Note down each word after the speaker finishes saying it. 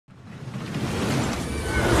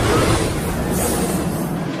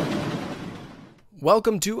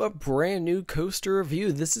Welcome to a brand new coaster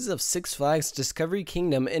review. This is of Six Flags Discovery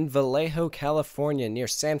Kingdom in Vallejo, California, near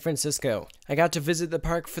San Francisco. I got to visit the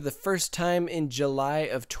park for the first time in July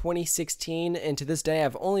of 2016, and to this day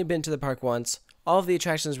I've only been to the park once. All of the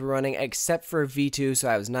attractions were running except for V2, so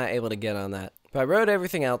I was not able to get on that. But I rode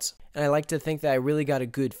everything else, and I like to think that I really got a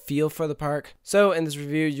good feel for the park. So in this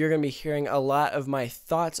review, you're going to be hearing a lot of my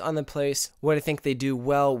thoughts on the place, what I think they do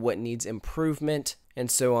well, what needs improvement, and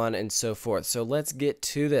so on and so forth. So let's get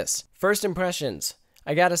to this. First impressions.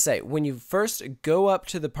 I gotta say, when you first go up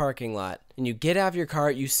to the parking lot and you get out of your car,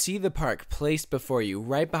 you see the park placed before you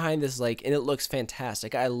right behind this lake, and it looks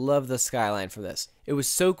fantastic. I love the skyline from this. It was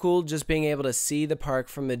so cool just being able to see the park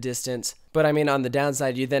from the distance. But I mean, on the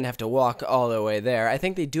downside, you then have to walk all the way there. I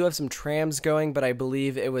think they do have some trams going, but I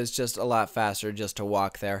believe it was just a lot faster just to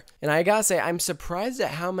walk there. And I gotta say, I'm surprised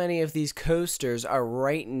at how many of these coasters are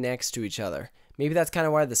right next to each other. Maybe that's kind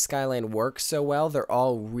of why the skyline works so well. They're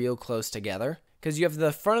all real close together. Because you have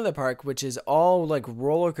the front of the park, which is all like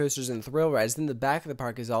roller coasters and thrill rides. Then the back of the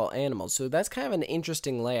park is all animals. So that's kind of an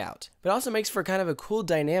interesting layout. But it also makes for kind of a cool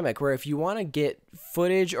dynamic where if you want to get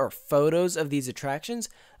footage or photos of these attractions,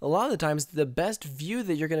 a lot of the times the best view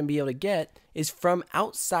that you're going to be able to get is from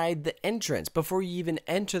outside the entrance. Before you even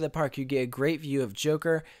enter the park, you get a great view of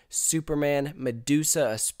Joker, Superman, Medusa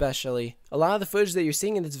especially. A lot of the footage that you're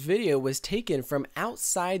seeing in this video was taken from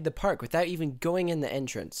outside the park without even going in the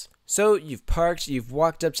entrance. So you've parked, you've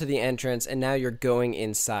walked up to the entrance, and now you're going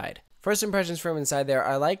inside. First impressions from inside there,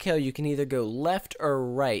 I like how you can either go left or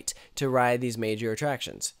right to ride these major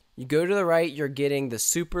attractions. You go to the right, you're getting the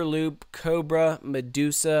Super Loop, Cobra,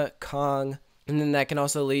 Medusa, Kong, and then that can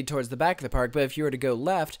also lead towards the back of the park. But if you were to go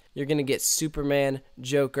left, you're going to get Superman,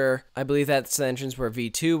 Joker. I believe that's the entrance where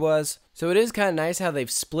V2 was. So it is kind of nice how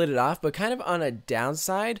they've split it off, but kind of on a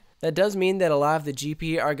downside, that does mean that a lot of the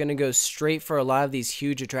GP are going to go straight for a lot of these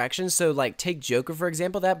huge attractions. So like take Joker for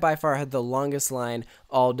example, that by far had the longest line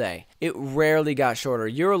all day. It rarely got shorter.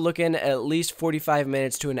 You were looking at least 45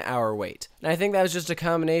 minutes to an hour wait. And I think that was just a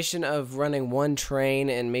combination of running one train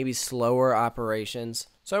and maybe slower operations.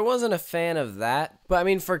 So I wasn't a fan of that. But I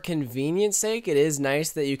mean, for convenience sake, it is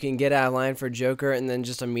nice that you can get out of line for Joker and then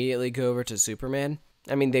just immediately go over to Superman.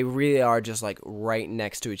 I mean, they really are just like right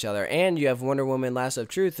next to each other. And you have Wonder Woman Lasso of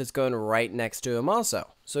Truth that's going right next to him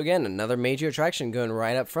also. So again, another major attraction going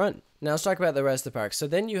right up front. Now let's talk about the rest of the park. So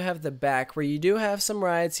then you have the back where you do have some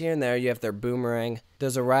rides here and there. You have their Boomerang.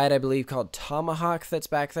 There's a ride I believe called Tomahawk that's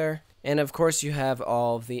back there. And of course you have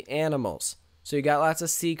all of the animals. So you got lots of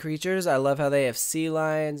sea creatures. I love how they have sea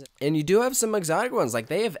lions. And you do have some exotic ones, like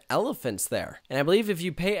they have elephants there. And I believe if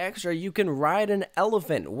you pay extra, you can ride an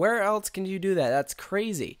elephant. Where else can you do that? That's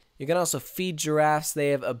crazy. You can also feed giraffes. They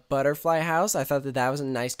have a butterfly house. I thought that was a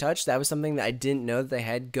nice touch. That was something that I didn't know that they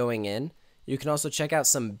had going in. You can also check out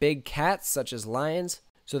some big cats, such as lions.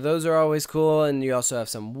 So those are always cool. And you also have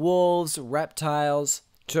some wolves, reptiles.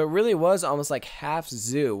 So it really was almost like half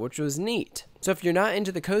zoo, which was neat. So if you're not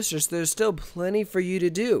into the coasters, there's still plenty for you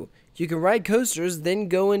to do. You can ride coasters, then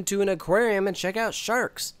go into an aquarium and check out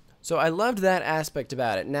sharks. So I loved that aspect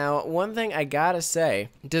about it. Now, one thing I gotta say,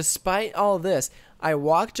 despite all this, I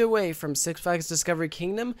walked away from Six Flags Discovery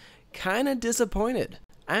Kingdom kind of disappointed.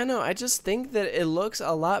 I don't know, I just think that it looks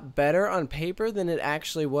a lot better on paper than it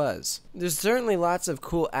actually was. There's certainly lots of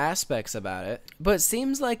cool aspects about it, but it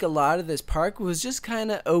seems like a lot of this park was just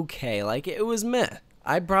kind of okay, like it was meh.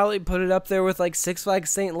 I'd probably put it up there with like Six Flags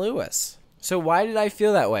St. Louis. So why did I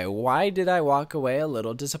feel that way? Why did I walk away a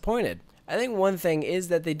little disappointed? I think one thing is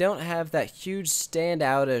that they don't have that huge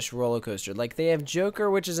standout-ish roller coaster. Like they have Joker,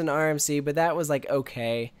 which is an RMC, but that was like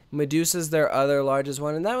okay. Medusa's their other largest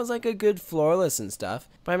one, and that was like a good floorless and stuff.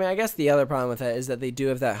 But I mean, I guess the other problem with that is that they do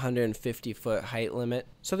have that 150-foot height limit.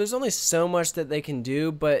 So there's only so much that they can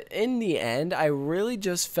do, but in the end, I really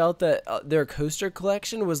just felt that their coaster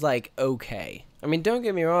collection was like okay. I mean, don't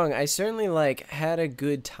get me wrong, I certainly like had a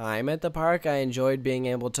good time at the park. I enjoyed being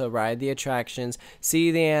able to ride the attractions, see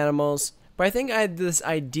the animals. But I think I had this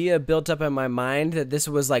idea built up in my mind that this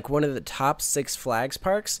was like one of the top Six Flags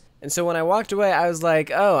parks. And so when I walked away, I was like,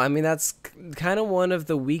 oh, I mean, that's kind of one of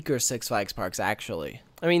the weaker Six Flags parks, actually.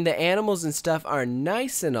 I mean, the animals and stuff are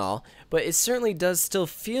nice and all, but it certainly does still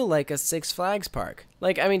feel like a Six Flags park.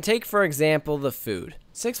 Like, I mean, take, for example, the food.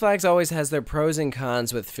 Six Flags always has their pros and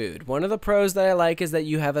cons with food. One of the pros that I like is that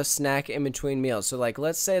you have a snack in between meals. So, like,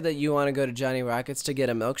 let's say that you want to go to Johnny Rockets to get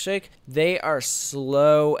a milkshake. They are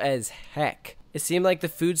slow as heck. It seemed like the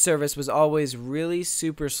food service was always really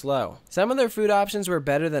super slow. Some of their food options were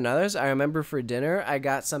better than others. I remember for dinner, I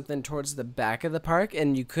got something towards the back of the park,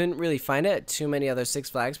 and you couldn't really find it at too many other Six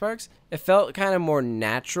Flags parks. It felt kind of more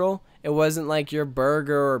natural It wasn't like your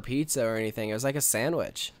burger or pizza or anything. It was like a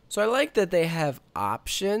sandwich. So I like that they have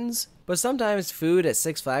options, but sometimes food at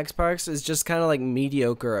Six Flags parks is just kind of like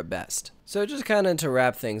mediocre at best. So just kind of to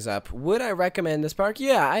wrap things up, would I recommend this park?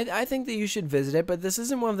 Yeah, I think that you should visit it, but this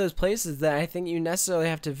isn't one of those places that I think you necessarily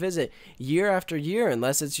have to visit year after year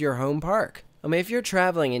unless it's your home park. I mean, if you're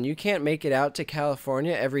traveling and you can't make it out to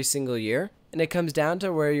California every single year, and it comes down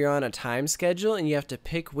to where you're on a time schedule and you have to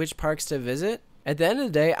pick which parks to visit, at the end of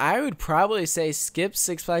the day, I would probably say skip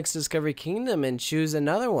Six Flags Discovery Kingdom and choose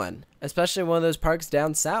another one, especially one of those parks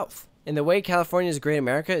down south. And the way California's Great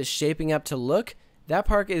America is shaping up to look, that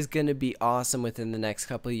park is going to be awesome within the next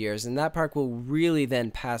couple of years, and that park will really then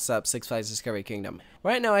pass up Six Flags Discovery Kingdom.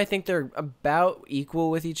 Right now, I think they're about equal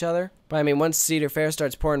with each other, but I mean, once Cedar Fair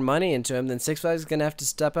starts pouring money into them, then Six Flags is going to have to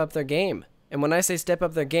step up their game. And when I say step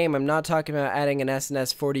up their game, I'm not talking about adding an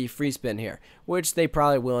S&S 4D free spin here, which they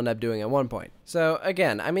probably will end up doing at one point. So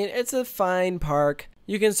again, I mean, it's a fine park.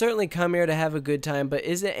 You can certainly come here to have a good time, but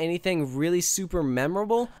is it anything really super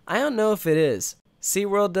memorable? I don't know if it is.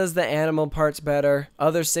 SeaWorld does the animal parts better.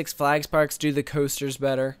 Other Six Flags parks do the coasters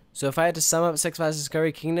better. So if I had to sum up Six Flags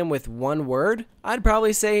Discovery Kingdom with one word, I'd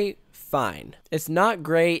probably say fine. It's not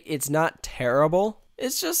great. It's not terrible.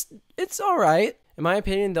 It's alright. In my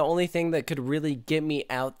opinion, the only thing that could really get me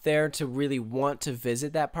out there to really want to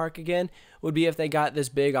visit that park again would be if they got this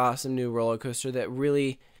big, awesome new roller coaster that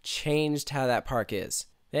really changed how that park is.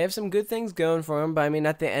 They have some good things going for them, but I mean,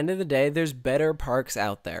 at the end of the day, there's better parks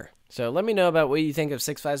out there. So let me know about what you think of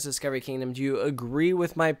Six Flags Discovery Kingdom. Do you agree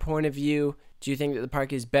with my point of view? Do you think that the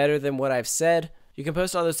park is better than what I've said? You can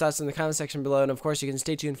post all those thoughts in the comment section below, and of course, you can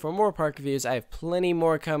stay tuned for more park reviews. I have plenty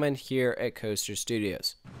more coming here at Coaster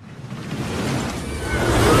Studios.